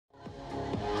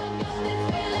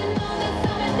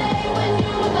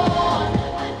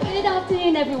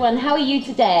everyone, how are you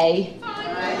today?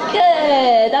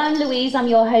 Good, I'm Louise, I'm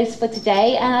your host for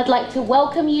today, and I'd like to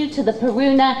welcome you to the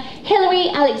Peruna Hilary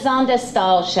Alexander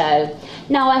Style Show.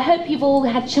 Now, I hope you've all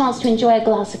had a chance to enjoy a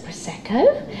glass of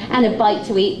Prosecco and a bite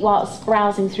to eat whilst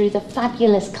browsing through the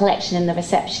fabulous collection in the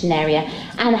reception area.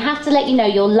 And I have to let you know,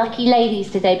 you're lucky ladies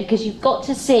today, because you've got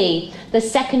to see the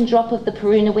second drop of the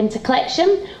Peruna Winter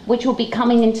Collection, which will be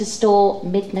coming into store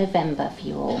mid-November for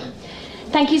you all.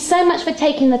 Thank you so much for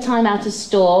taking the time out of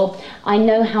store. I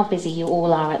know how busy you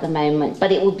all are at the moment, but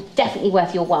it will be definitely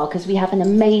worth your while because we have an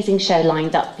amazing show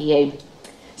lined up for you.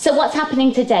 So what's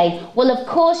happening today? Well, of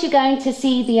course, you're going to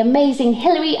see the amazing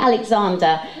Hilary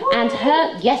Alexander and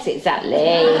her, yes, exactly,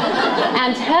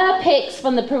 and her picks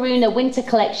from the Peruna Winter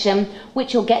Collection,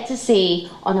 which you'll get to see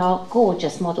on our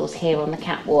gorgeous models here on the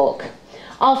catwalk.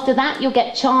 After that, you'll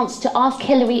get a chance to ask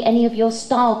Hilary any of your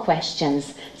style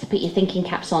questions. So put your thinking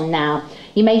caps on now.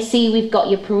 You may see we've got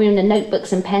your Peruna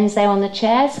notebooks and pens there on the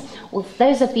chairs. Well,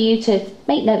 those are for you to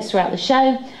make notes throughout the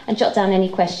show and jot down any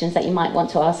questions that you might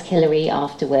want to ask Hilary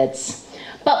afterwards.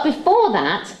 But before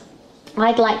that,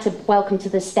 I'd like to welcome to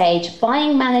the stage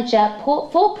buying manager for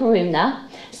Peruna.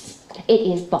 It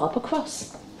is Barbara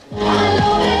Cross.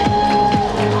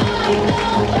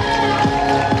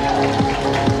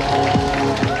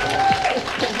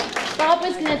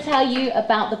 Barbara's going to tell you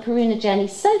about the Peruna journey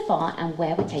so far and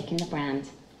where we're taking the brand.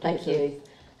 Thank you.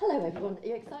 Hello everyone, are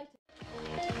you excited?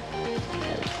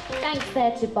 Thanks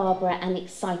there to Barbara, and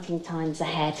exciting times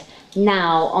ahead.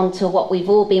 Now on to what we've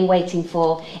all been waiting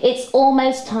for. It's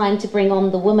almost time to bring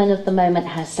on the woman of the moment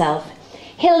herself.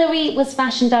 Hilary was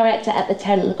fashion director at the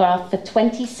Telegraph for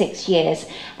 26 years,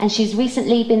 and she's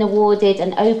recently been awarded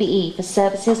an OBE for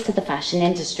services to the fashion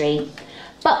industry.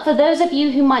 But for those of you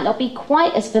who might not be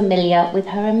quite as familiar with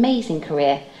her amazing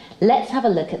career, let's have a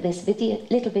look at this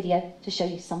little video to show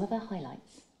you some of her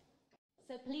highlights.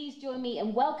 So please join me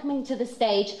in welcoming to the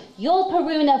stage your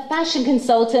Peruna fashion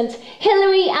consultant,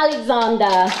 Hilary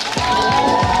Alexander.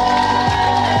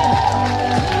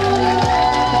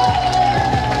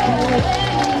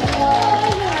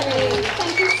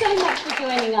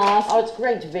 Us. Oh, it's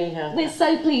great to be here. We're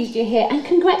so pleased you're here, and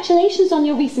congratulations on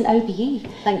your recent OBE.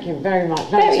 Thank you very much.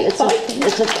 No, very exciting.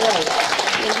 It's a thrill.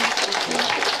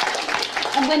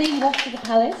 And when are you off to the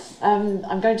palace?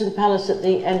 I'm going to the palace at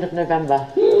the end of November.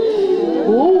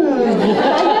 Ooh.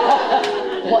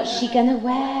 What's she going to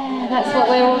wear? That's what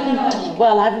we're all thinking.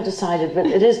 Well, I haven't decided, but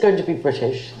it is going to be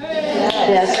British.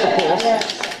 Yes, of course.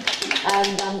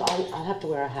 And I'll have to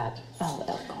wear a hat. Oh,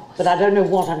 of course. But I don't know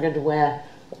what I'm going to wear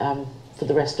for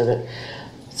the rest of it.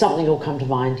 Something will come to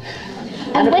mind.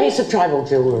 And a piece of tribal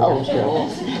jewellery, I'm sure.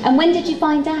 And when did you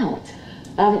find out?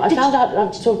 I found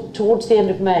out towards the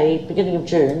end of May, beginning of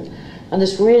June, and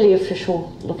this really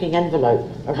official looking envelope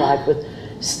arrived with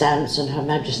stamps and Her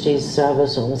Majesty's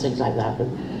service and all things like that.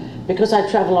 And because I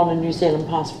travel on a New Zealand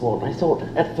passport, I thought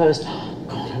at first, oh,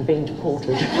 God, I'm being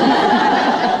deported.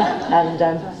 And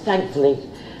thankfully,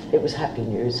 it was happy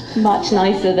news. Much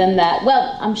nicer than that.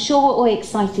 Well, I'm sure we're all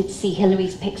excited to see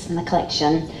Hilary's picks from the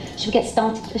collection. Should we get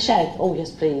started with the show? Oh,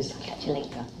 yes, please. I'll catch you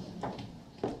later.